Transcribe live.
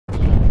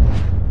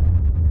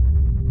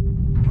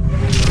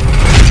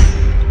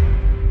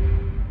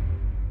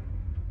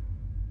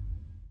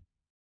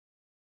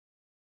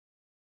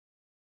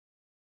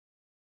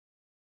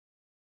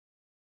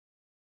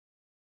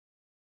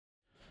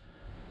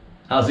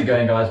How's it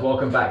going, guys?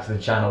 Welcome back to the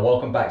channel,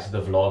 welcome back to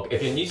the vlog.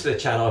 If you're new to the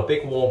channel, a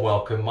big warm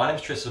welcome. My name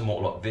is Tristan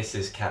Mortlock, this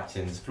is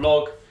Captain's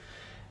Vlog.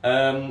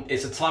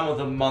 It's a time of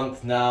the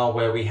month now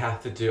where we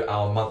have to do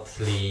our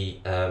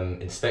monthly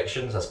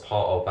inspections as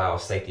part of our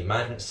safety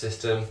management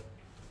system.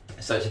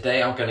 So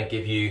today I'm going to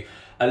give you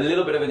a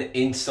little bit of an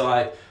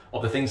insight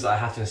of the things that I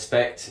have to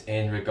inspect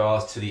in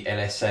regards to the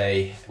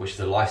LSA, which is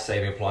the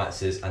life-saving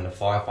appliances and the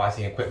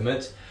firefighting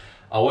equipment.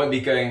 I won't be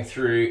going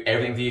through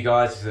everything for you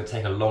guys, it's going to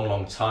take a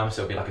long time,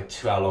 so it'll be like a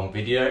 2-hour long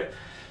video.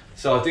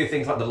 So I'll do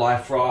things like the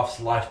life rafts,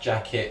 life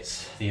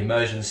jackets, the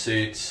immersion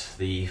suits,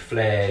 the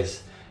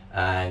flares,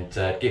 and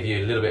give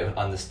you a little bit of an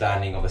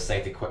understanding of the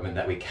safety equipment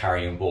that we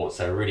carry on board.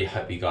 So I really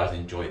hope you guys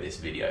enjoy this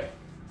video.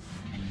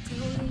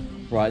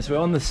 Right, so we're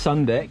on the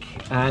sun deck,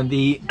 and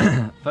the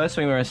first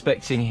thing we're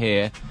inspecting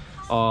here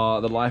are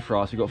the life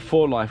rafts. We've got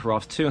 4 life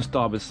rafts, 2 on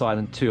starboard side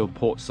and 2 on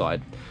port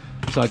side.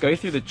 So I go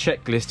through the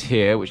checklist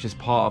here, which is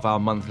part of our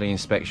monthly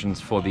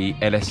inspections for the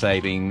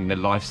LSA, being the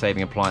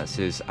life-saving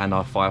appliances and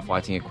our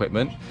firefighting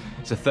equipment.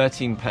 It's a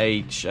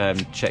 13-page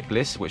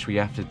checklist, which we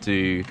have to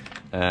do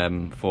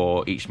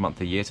for each month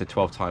a year, so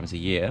 12 times a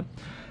year.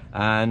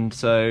 And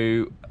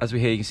so, as we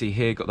here, you can see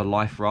here, got the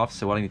life raft.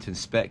 So what I need to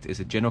inspect is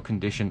the general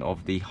condition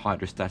of the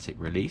hydrostatic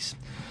release.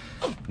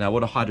 Now,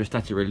 what a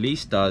hydrostatic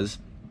release does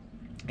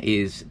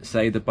is,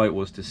 say the boat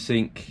was to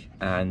sink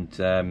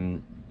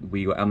and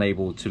we were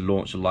unable to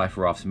launch the life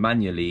rafts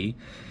manually,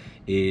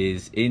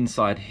 is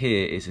inside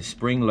here is a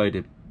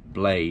spring-loaded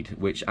blade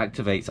which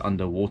activates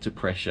under water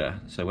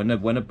pressure. So when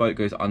a boat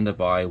goes under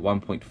by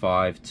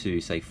 1.5 to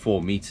say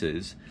 4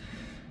 meters,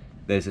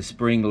 there's a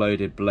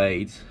spring-loaded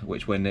blade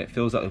which, when it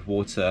fills up with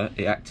water,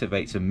 it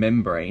activates a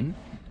membrane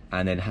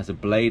and then has a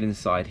blade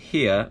inside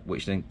here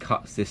which then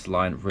cuts this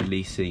line,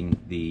 releasing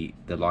the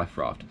life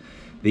raft.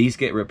 These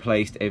get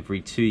replaced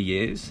every 2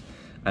 years,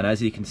 and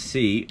as you can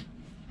see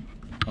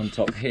on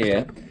top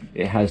here,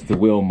 it has the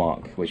wheel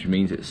mark, which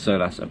means it's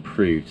SOLAS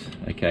approved.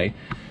 Okay,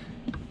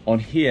 on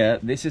here,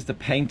 this is the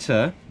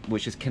painter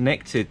which is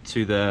connected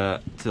to the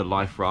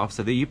life raft.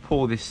 So that you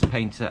pull this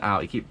painter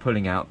out, you keep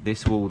pulling out,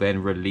 this will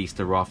then release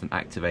the raft and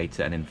activate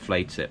it and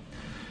inflate it.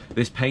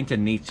 This painter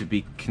needs to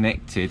be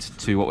connected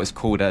to what was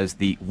called as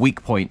the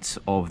weak point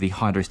of the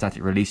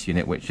hydrostatic release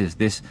unit, which is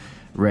this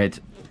red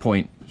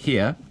point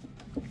here.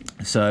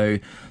 So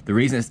the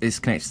reason it's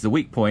connected to the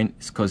weak point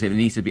is because it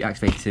needs to be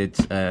activated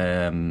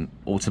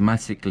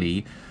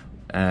automatically.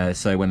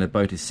 So when the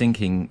boat is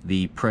sinking,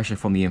 the pressure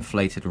from the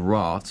inflated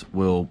raft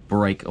will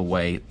break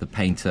away the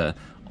painter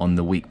on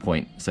the weak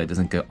point, so it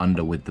doesn't go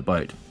under with the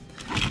boat.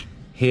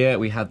 Here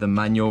we have the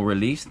manual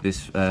release,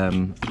 this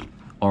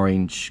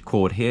orange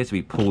cord here. So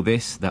we pull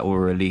this, that will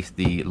release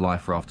the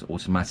life raft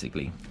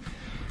automatically.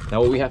 Now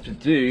what we have to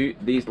do,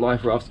 these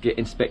life rafts get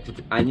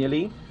inspected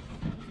annually,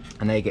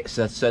 and they get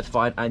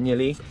certified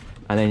annually.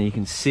 And then you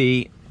can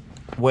see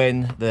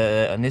when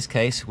in this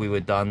case, we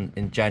were done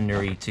in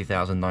January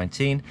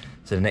 2019.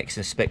 So the next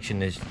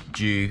inspection is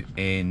due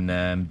in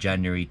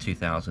January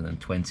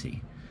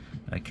 2020.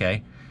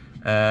 Okay.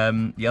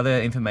 The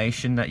other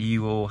information that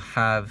you will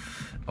have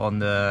on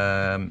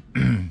the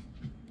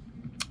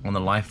on the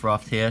life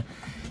raft here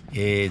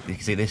is, you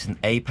can see this is an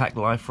APAC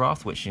life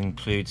raft, which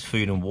includes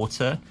food and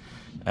water.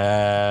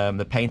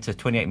 The painter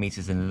 28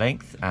 meters in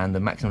length, and the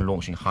maximum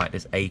launching height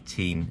is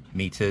 18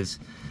 meters.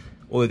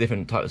 All the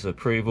different types of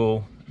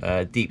approval: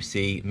 deep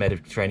sea,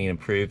 Mediterranean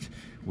approved.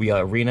 We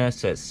are ARENA,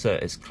 so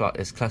it's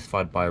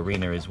classified by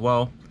ARENA as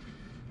well.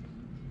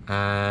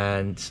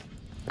 And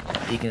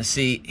you can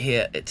see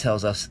here it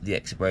tells us the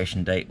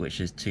expiration date, which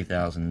is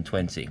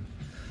 2020.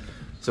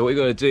 So what you've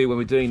got to do when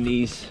we're doing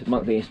these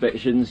monthly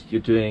inspections,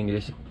 you're doing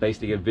this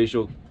basically a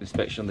visual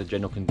inspection of the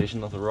general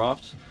condition of the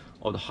raft,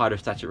 of the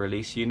hydrostatic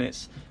release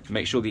units.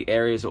 Make sure the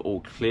areas are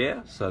all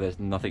clear, so there's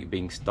nothing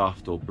being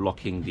stuffed or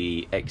blocking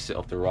the exit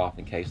of the raft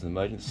in case of an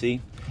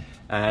emergency.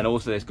 And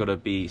also there's got to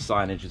be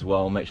signage as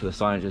well. Make sure the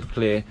signage is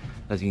clear.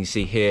 As you can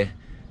see here,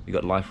 we've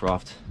got life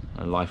raft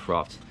and life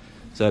raft.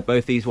 So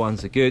both these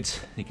ones are good.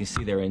 You can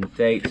see they're in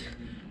date,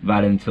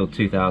 valid until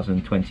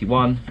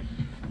 2021.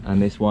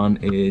 And this one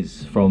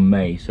is from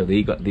May. So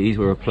these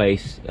were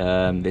replaced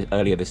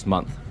earlier this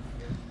month.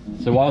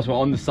 So whilst we're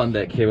on the sun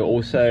deck here, we're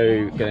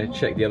also going to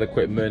check the other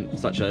equipment,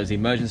 such as the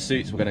immersion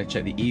suits. We're going to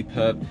check the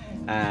EPIRB,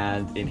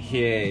 and in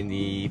here in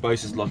the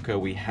bosun's locker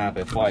we have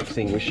a fire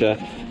extinguisher.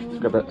 Let's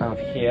grab that out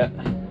of here.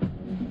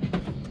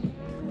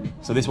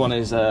 So this one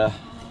is a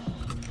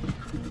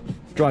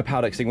dry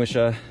powder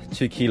extinguisher,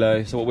 2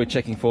 kilos. So what we're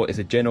checking for is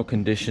the general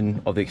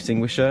condition of the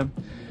extinguisher.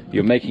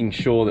 You're making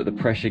sure that the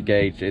pressure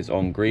gauge is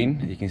on green.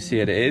 You can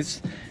see it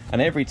is.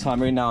 And every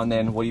now and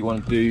then, what you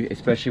want to do,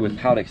 especially with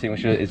powder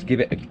extinguisher, is give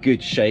it a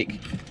good shake,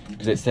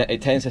 because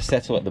it tends to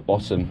settle at the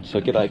bottom.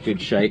 So give that a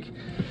good shake.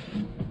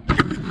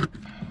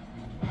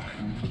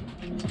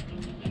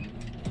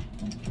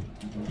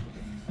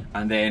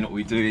 And then what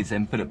we do is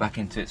then put it back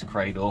into its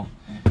cradle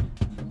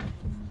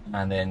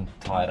and then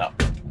tie it up.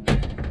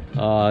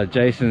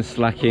 Jason's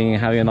slacking,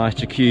 having a nice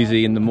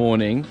jacuzzi in the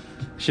morning.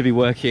 Should be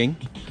working.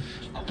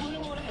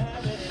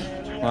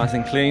 Nice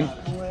and clean.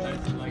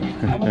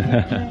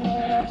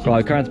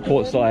 Right, current to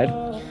port side.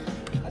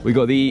 We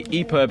got the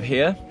EPIRB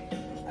here.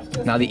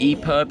 Now the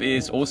EPIRB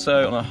is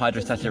also on a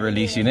hydrostatic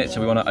release unit,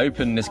 so we want to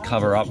open this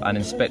cover up and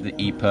inspect the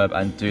EPIRB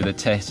and do the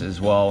test as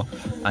well,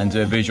 and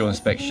do a visual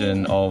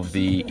inspection of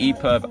the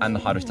EPIRB and the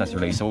hydrostatic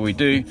release. So what we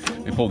do,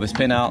 we pull this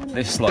pin out,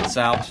 this slots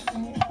out.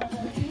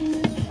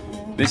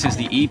 This is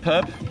the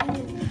EPIRB.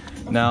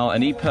 Now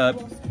an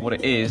EPIRB,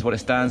 what it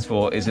stands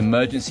for is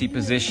emergency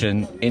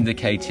position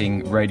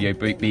indicating radio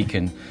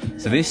beacon.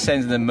 So this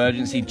sends an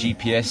emergency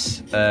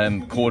GPS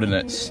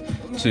coordinates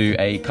to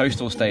a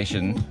coastal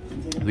station.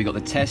 We got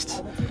the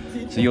test.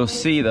 So you'll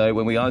see though,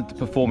 when we are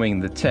performing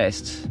the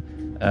test,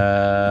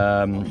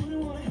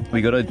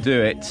 we got to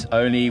do it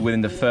only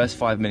within the first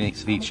 5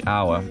 minutes of each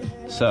hour.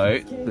 So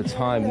the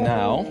time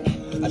now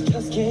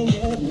is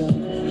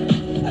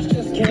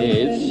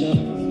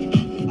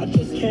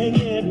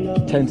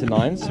 10 to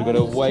 9, so we've got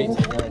to wait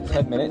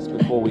 10 minutes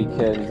before we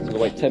can.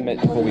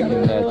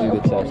 do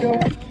the test.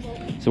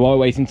 So while we're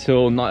waiting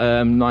till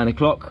 9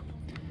 o'clock,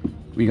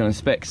 we're going to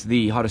inspect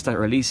the hydrostatic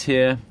release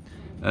here.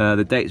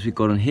 The dates we've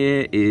got on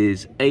here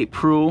is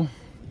April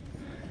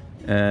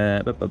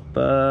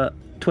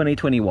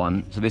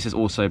 2021. So this is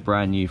also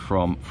brand new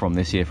from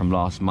this year, from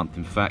last month.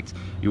 In fact,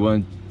 you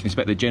want to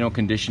inspect the general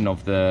condition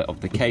of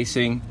the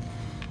casing.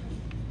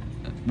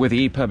 With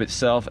the EPIRB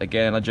itself,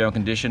 again, a general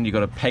condition. You've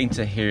got a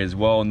painter here as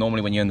well.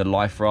 Normally when you're in the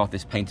life raft,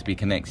 this painter will be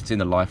connected to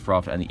the life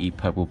raft and the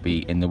EPIRB will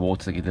be in the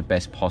water to give the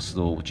best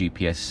possible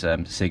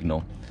GPS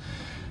signal.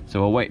 So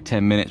we'll wait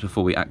 10 minutes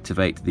before we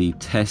activate the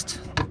test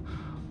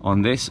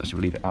on this. I should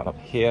leave it out up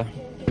here.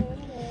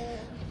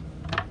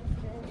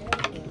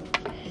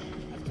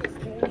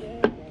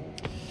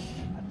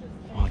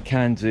 What I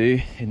can do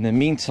in the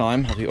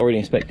meantime, as we already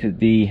inspected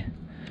the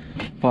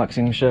fire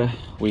extinguisher,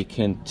 we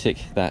can tick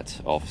that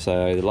off.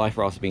 So the life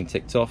rafts are being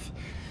ticked off,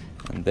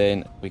 and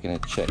then we're going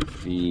to check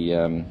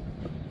the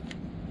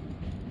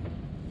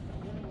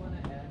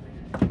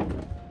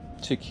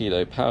 2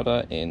 kilo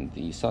powder in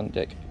the sun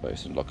deck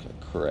bosun locker.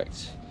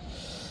 Correct.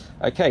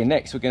 Okay,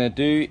 next we're going to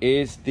do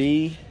is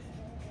the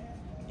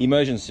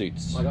immersion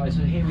suits. Right guys,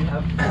 so here we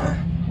have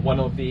one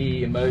of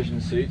the immersion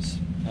suits.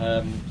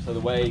 So the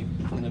way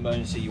in an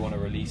emergency you want to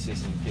release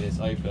this and get this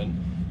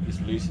open,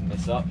 just loosen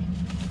this up.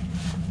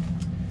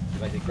 You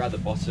basically grab the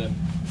bottom,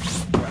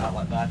 throw it out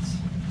like that,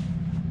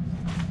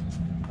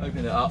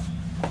 open it up.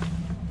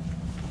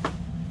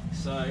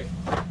 So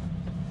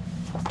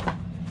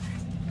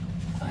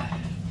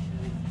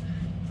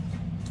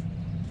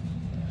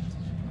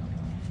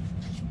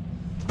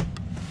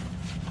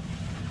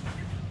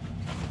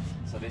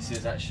this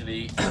is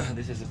actually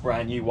this is a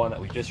brand new one that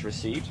we just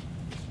received.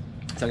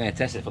 So I'm going to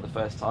test it for the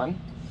first time.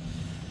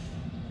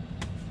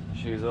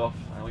 Shoes off,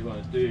 and what you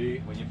want to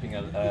do when you're putting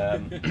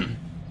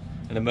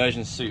an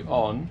immersion suit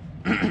on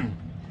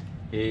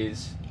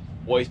is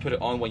always put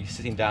it on when you're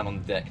sitting down on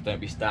the deck.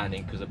 Don't be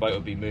standing, because the boat will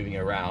be moving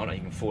around and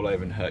you can fall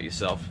over and hurt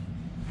yourself.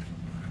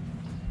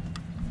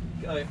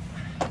 Go,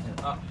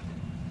 and up,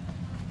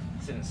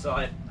 sit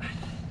inside.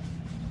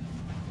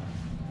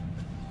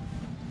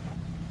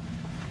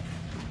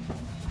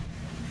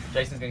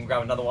 Jason's going to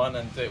grab another one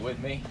and do it with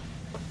me.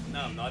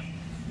 No, I'm not.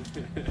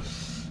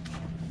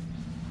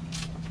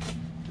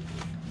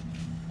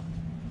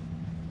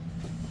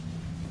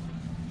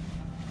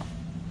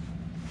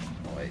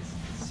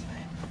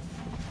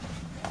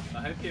 I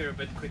hope you're a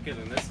bit quicker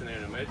than this in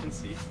an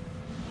emergency.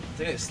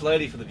 Take it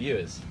slowly for the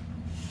viewers.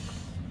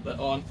 Let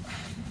on.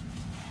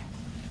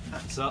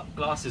 Hats up,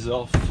 glasses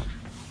off.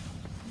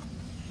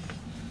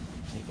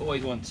 You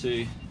always want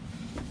to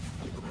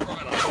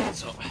right up on the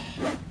top.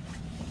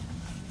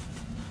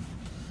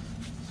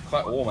 It's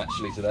quite warm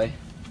actually today.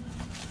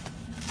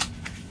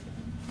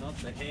 Not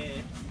the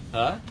hair.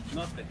 Huh?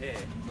 Not the hair.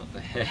 Not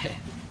the hair.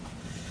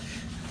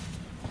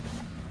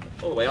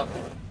 All the way up.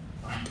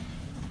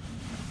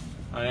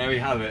 And there we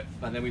have it.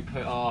 And then we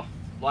put our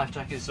life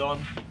jackets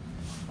on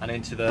and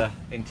into the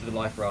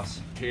life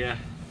rafts. Here,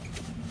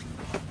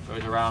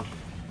 goes around,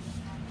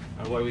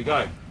 and away we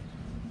go.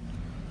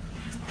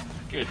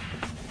 Good.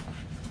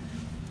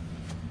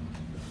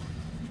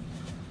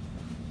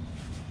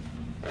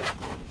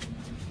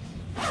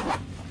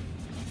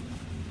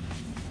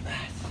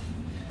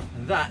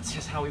 And that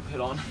is how we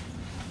put on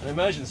an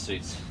immersion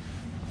suit.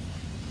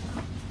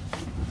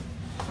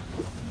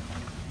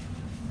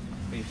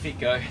 Where your feet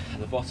go at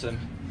the bottom,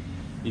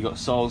 you've got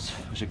soles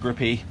which are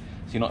grippy, so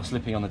you're not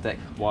slipping on the deck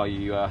while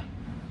you're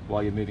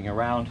moving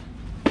around.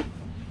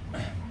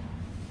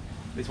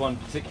 This one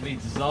particularly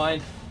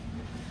designed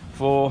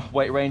for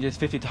weight ranges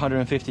 50 to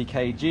 150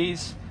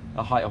 kgs,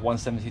 a height of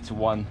 170 to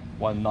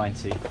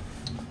 190.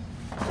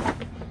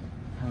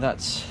 And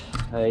that's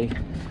a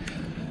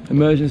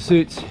immersion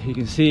suit. You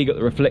can see you got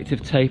the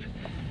reflective tape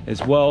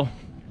as well.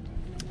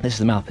 This is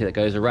the mouthpiece that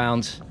goes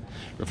around.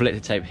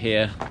 Reflective tape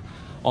here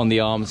on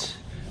the arms.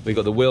 We've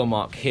got the wheel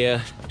mark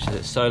here, which is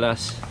at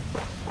SOLAS.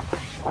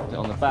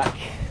 On the back,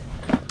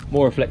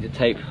 more reflective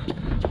tape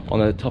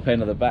on the top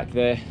end of the back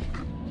there.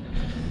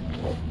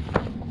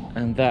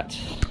 And that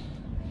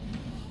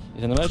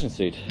is an immersion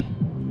suit.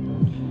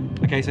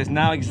 Okay, so it's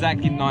now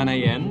exactly 9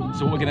 AM.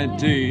 So what we're gonna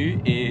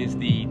do is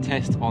the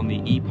test on the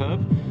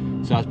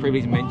EPIRB. So as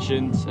previously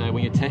mentioned,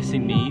 when you're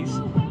testing these,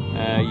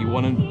 you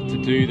want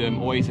to do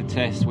them always a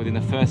test within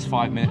the first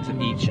 5 minutes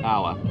of each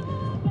hour.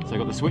 So I've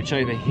got the switch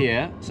over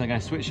here, so I'm gonna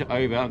switch it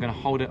over, I'm gonna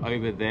hold it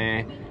over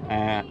there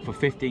for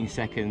 15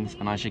 seconds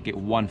and I should get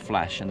one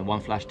flash, and the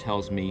one flash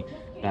tells me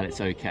that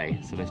it's okay.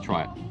 So let's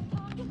try it.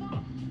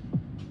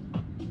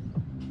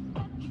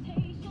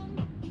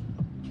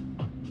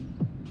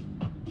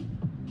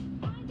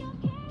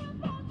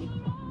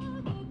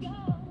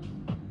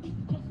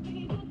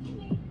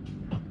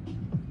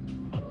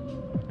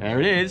 There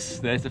it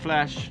is, there's the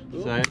flash.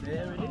 Ooh, so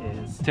there it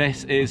is.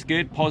 Test is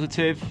good,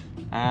 positive,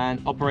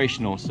 and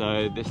operational,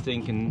 so this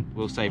thing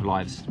will save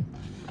lives.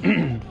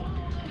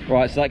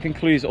 Right, so that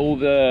concludes all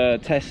the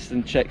tests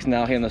and checks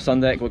now here on the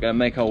sun deck. We're going to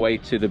make our way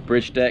to the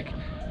bridge deck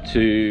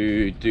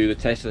to do the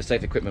test of the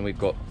safety equipment we've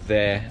got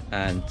there,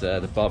 and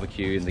the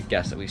barbecue and the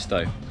gas that we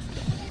stow.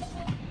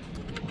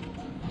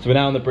 So we're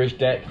now on the bridge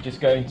deck,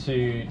 just going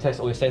to test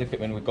all the safety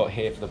equipment we've got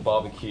here for the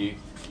barbecue.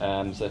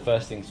 So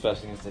first thing is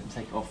to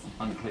take off,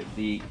 unclip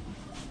the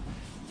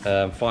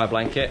fire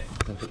blanket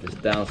and put this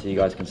down so you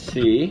guys can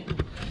see.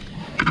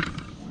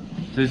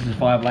 So this is the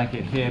fire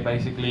blanket here,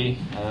 basically.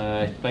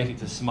 It's basically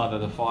to smother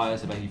the fire.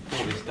 So basically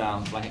pull this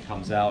down, the blanket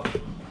comes out,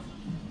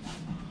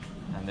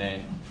 and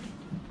then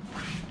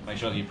make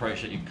sure that you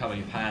approach it, you cover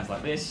your hands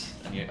like this,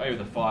 and you're over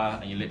the fire,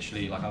 and you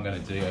literally, like I'm going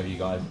to do over you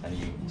guys, and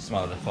you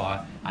smother the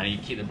fire, and you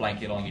keep the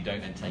blanket on, you don't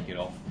then take it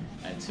off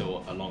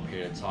until a long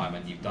period of time,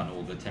 and you've done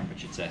all the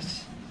temperature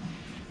tests.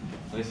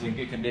 So this is in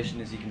good condition,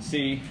 as you can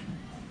see.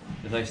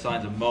 There's no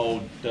signs of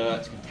mold,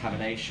 dirt,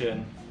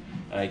 contamination.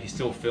 You can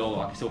still feel,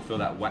 I can still feel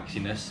that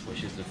waxiness,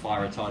 which is the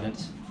fire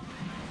retardant.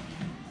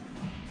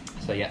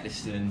 So yeah, this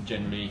is in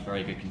generally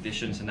very good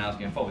condition. So now I'm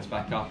going to fold this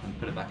back up and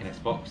put it back in its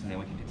box, and then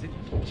we can continue.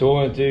 So what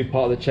we're going to do,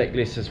 part of the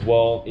checklist as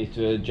well, is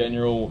do a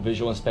general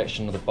visual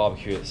inspection of the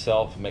barbecue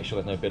itself, and make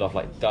sure there's no bit of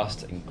like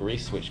dust and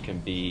grease, which can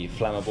be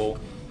flammable.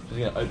 Just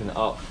going to open it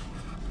up.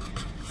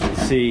 You can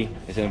see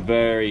it's in a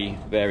very,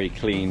 very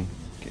clean.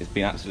 It's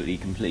been absolutely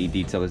completely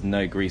detailed. There's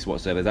no grease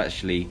whatsoever. There's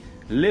actually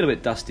a little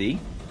bit dusty,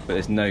 but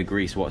there's no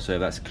grease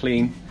whatsoever. That's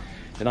clean.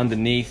 Then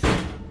underneath,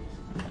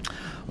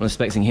 what I'm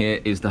inspecting here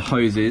is the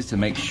hoses to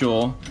make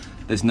sure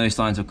there's no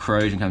signs of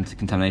corrosion and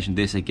contamination.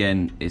 This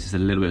again is just a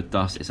little bit of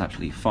dust. It's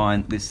absolutely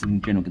fine. This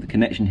in general, the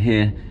connection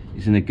here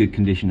is in a good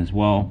condition as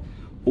well.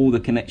 All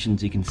the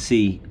connections you can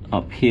see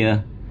up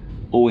here,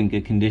 all in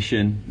good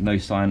condition. No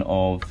sign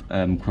of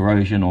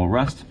corrosion or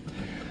rust.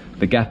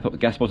 The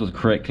gas bottles are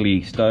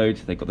correctly stowed.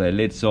 They've got their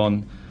lids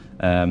on,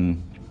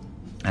 and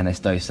they're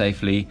stowed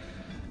safely.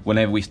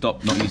 Whenever we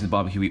stop not using the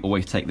barbecue, we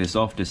always take this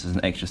off, just as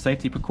an extra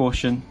safety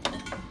precaution.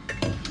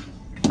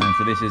 And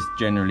so this is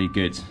generally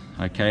good,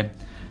 okay?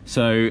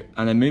 So,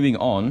 and then moving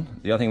on,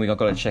 the other thing we've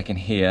got to check in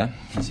here,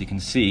 as you can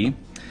see,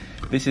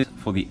 this is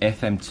for the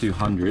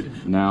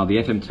FM200. Now, the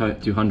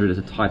FM200 is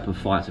a type of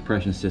fire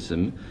suppression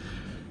system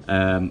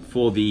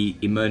for the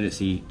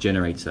emergency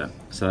generator.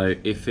 So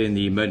if in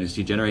the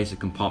emergency generator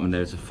compartment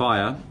there's a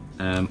fire,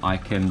 I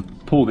can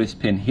pull this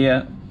pin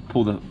here,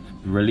 pull the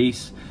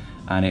release,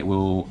 and it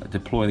will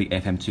deploy the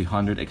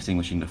FM200,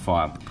 extinguishing the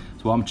fire.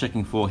 So what I'm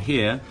checking for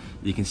here,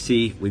 you can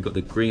see we've got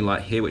the green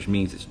light here, which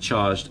means it's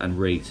charged and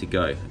ready to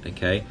go,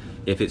 okay?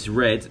 If it's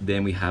red,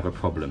 then we have a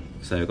problem.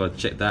 So we've got to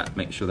check that,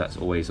 make sure that's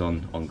always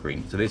on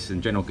green. So this is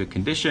in general good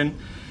condition.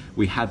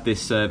 We had this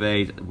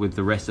surveyed with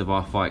the rest of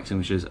our fire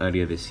extinguishers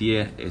earlier this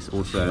year. It's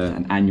also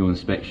an annual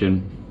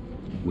inspection.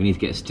 We need to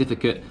get a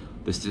certificate.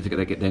 The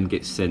certificate then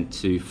gets sent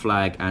to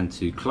flag and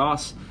to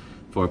class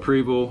for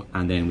approval,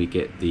 and then we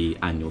get the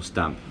annual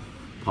stamp,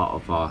 part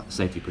of our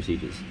safety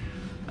procedures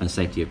and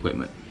safety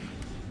equipment.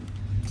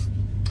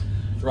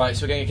 Right,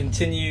 so we're going to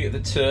continue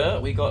the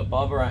tour. We got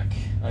Barbarak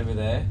over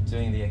there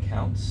doing the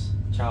accounts.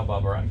 Ciao,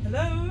 Barbarak.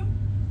 Hello.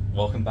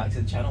 Welcome back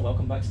to the channel.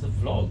 Welcome back to the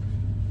vlog.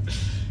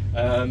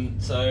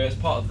 So as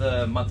part of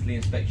the monthly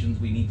inspections,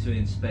 we need to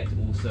inspect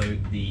also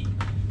the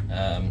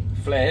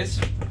flares,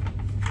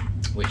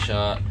 which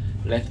are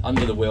left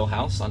under the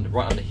wheelhouse,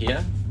 right under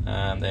here.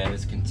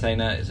 There's a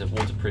container, it's a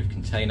waterproof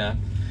container,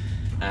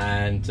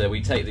 and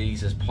we take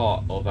these as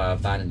part of our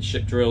abandoned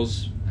ship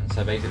drills. And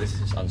so basically this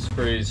just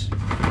unscrews,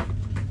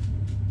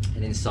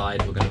 and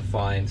inside we're going to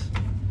find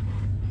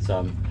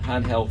some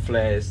handheld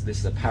flares. This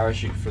is a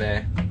parachute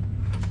flare.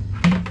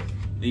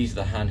 These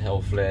are the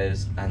handheld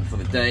flares, and for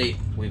the day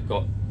we've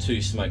got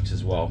 2 smokes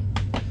as well.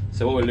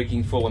 So what we're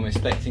looking for when we're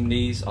inspecting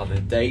these are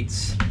the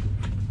dates,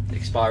 the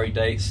expiry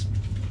dates,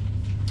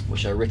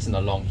 which are written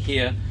along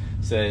here.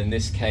 So in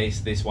this case,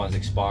 this one's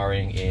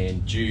expiring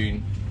in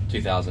June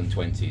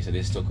 2020, so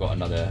this still got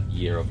another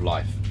year of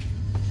life.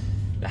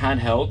 The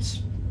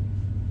handhelds,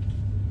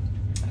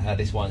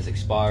 this one is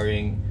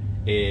expiring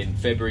in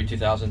February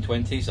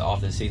 2020, so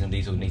after the season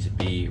these will need to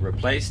be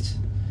replaced.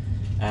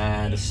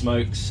 And the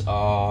smokes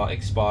are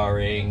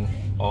expiring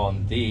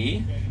on the,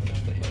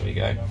 here we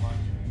go,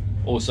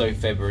 also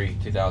February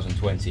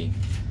 2020.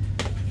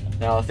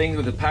 Now the thing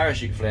with the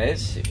parachute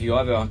flares, if you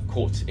ever are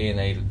caught in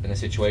a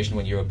situation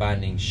when you're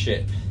abandoning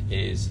ship,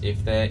 is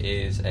if there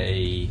is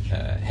a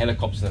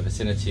helicopter in the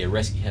vicinity, a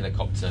rescue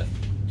helicopter,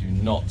 do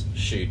not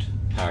shoot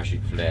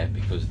parachute flare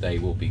because they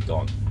will be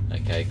gone,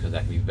 okay? Because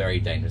that can be very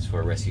dangerous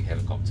for a rescue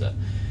helicopter.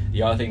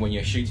 The other thing, when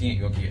you're shooting it,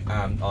 you want to keep your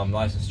arm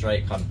nice and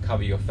straight, kind of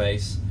cover your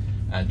face,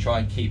 and try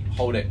and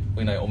hold it,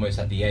 you know, almost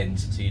at the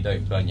end so you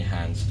don't burn your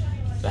hands.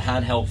 The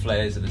handheld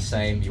flares are the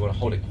same. You want to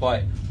hold it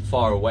quite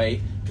far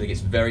away because it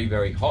gets very,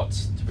 very hot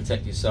to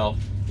protect yourself.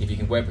 If you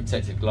can wear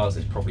protective gloves,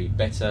 it's probably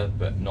better,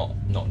 but not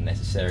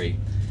necessary.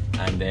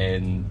 And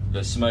then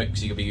the smoke,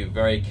 so you'll be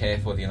very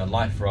careful if you're in a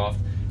life raft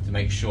to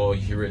make sure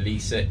you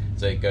release it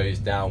so it goes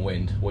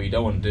downwind. What you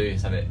don't want to do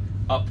is have it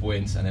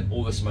upwind and then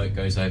all the smoke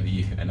goes over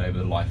you and over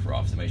the life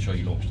raft, so make sure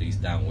you launch these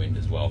downwind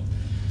as well.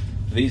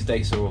 So these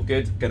dates are all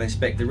good. Going to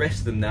inspect the rest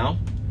of them now,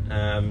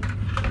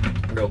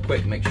 real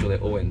quick, make sure they're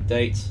all in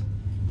date.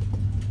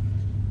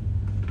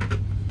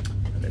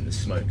 And then the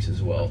smokes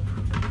as well.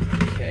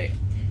 Okay.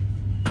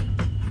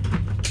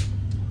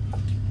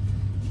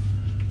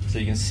 So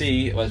you can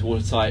see it's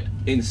watertight.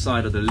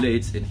 Inside of the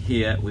lids in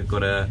here, we've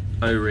got a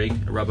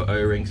O-ring, a rubber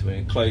O-ring. So when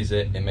you close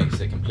it, it makes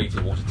it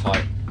completely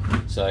watertight.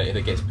 So if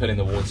it gets put in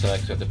the water,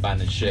 because we have to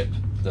abandon ship,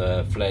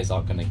 the flares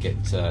aren't going to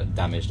get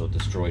damaged or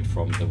destroyed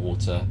from the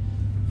water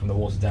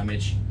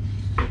damage.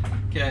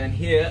 Okay, and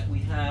here we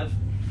have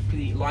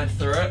the line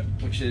thrower,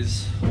 which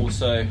is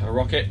also a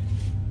rocket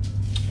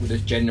with a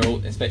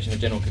general inspection of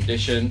general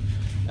condition.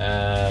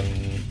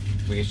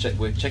 We're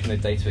checking the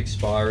date of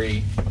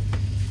expiry.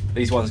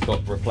 These ones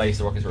got replaced,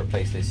 the rockets were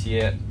replaced this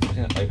year. I'm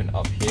going to open it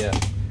up here,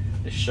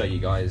 just show you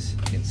guys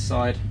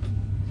inside.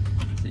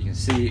 So you can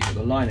see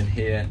the line in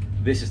here,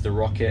 this is the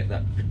rocket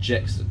that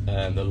projects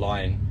the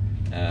line.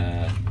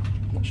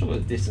 I'm not sure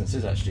what the distance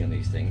is actually on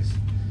these things,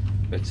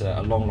 but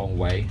a long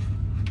way.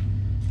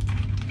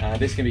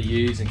 This can be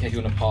used in case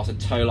you want to pass a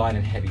tow line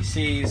in heavy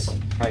seas.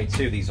 Carry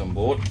 2 of these on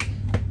board.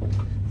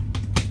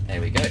 There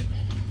we go.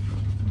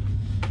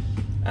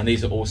 And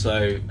these are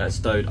also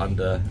stowed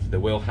under the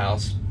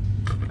wheelhouse.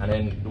 And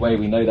then the way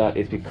we know that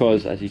is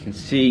because, as you can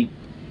see,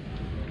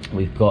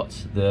 we've got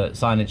the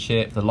signage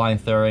ship, the line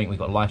throwing, we've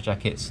got life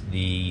jackets,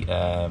 the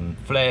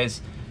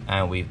flares,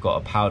 and we've got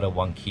a powder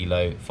 1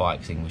 kilo fire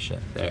extinguisher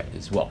there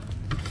as well.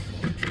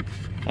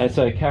 And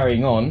so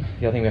carrying on,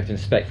 the other thing we have to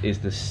inspect is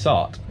the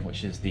SART,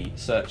 which is the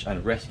search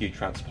and rescue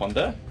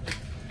transponder.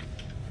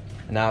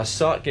 Now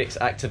SART gets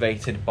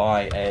activated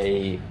by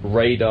a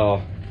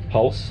radar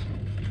pulse.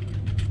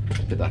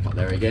 Put that up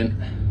there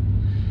again.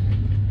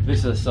 This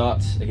is a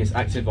SART. It gets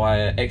activated by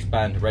an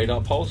X-band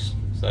radar pulse.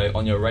 So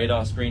on your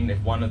radar screen,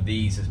 if one of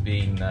these has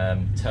been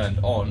turned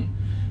on,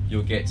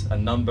 you'll get a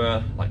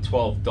number like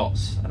 12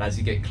 dots, and as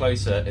you get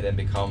closer, it then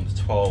becomes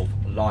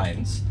 12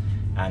 lines,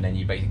 and then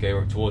you basically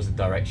go towards the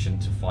direction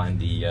to find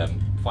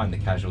the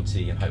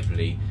casualty and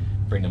hopefully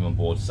bring them on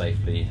board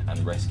safely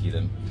and rescue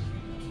them.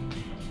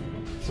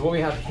 So what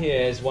we have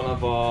here is one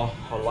of our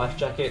life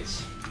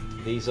jackets.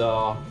 These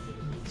are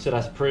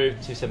SIDAS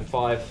approved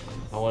 275.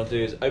 What I want to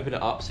do is open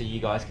it up so you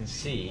guys can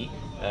see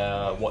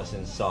what's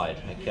inside.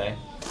 Okay,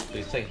 so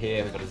you take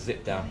here, we've got a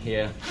zip down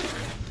here,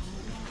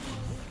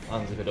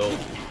 unzip it all,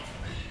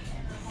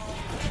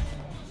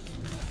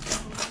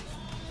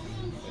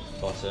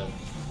 bottom,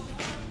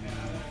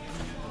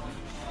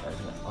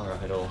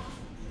 unwrap it all.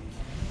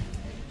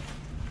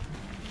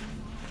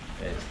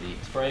 There's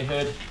the spray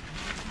hood.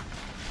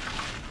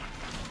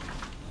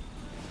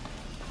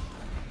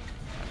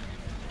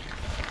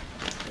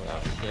 Go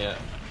out here.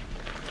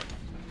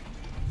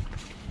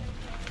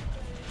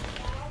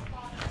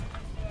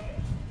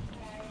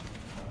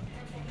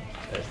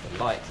 There's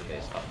the light that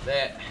goes up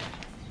there.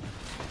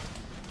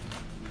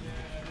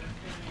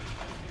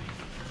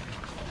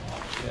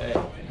 Okay,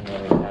 and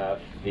then we have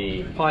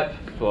the pipe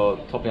for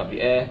topping up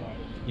the air,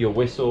 your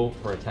whistle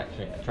for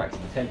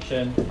attracting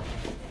attention.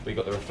 We've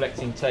got the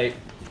reflecting tape.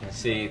 You can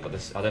see, got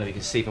this, I don't know if you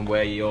can see from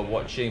where you're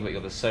watching, but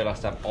you've got the solar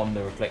stamp on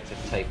the reflective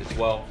tape as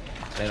well.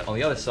 And then on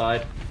the other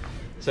side,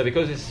 so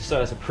because this is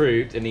SOLAS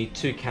approved, it needs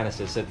 2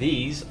 canisters. So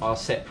these are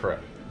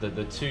separate.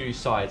 The 2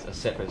 sides are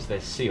separate, so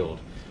they're sealed.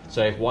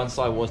 So if one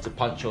side was to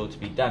puncture or to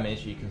be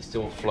damaged, you can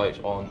still float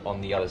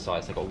on the other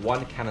side. So I've got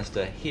 1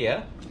 canister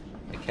here.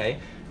 Okay.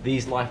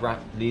 These life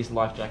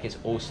jackets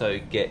also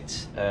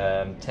get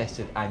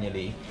tested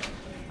annually,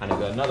 and we've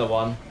got another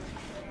one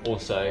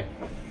also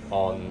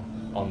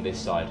on this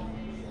side.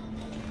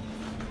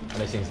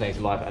 And those things stay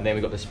to life. And then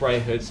we've got the spray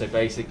hood. So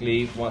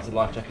basically, once the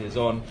life jacket is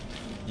on,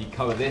 you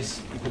cover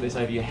this, you put this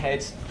over your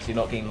head, so you're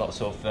not getting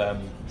lots of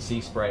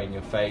sea spray in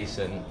your face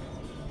and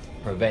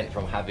prevent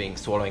from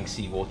swallowing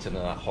seawater and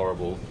that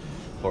horrible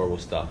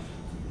stuff.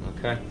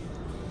 Okay.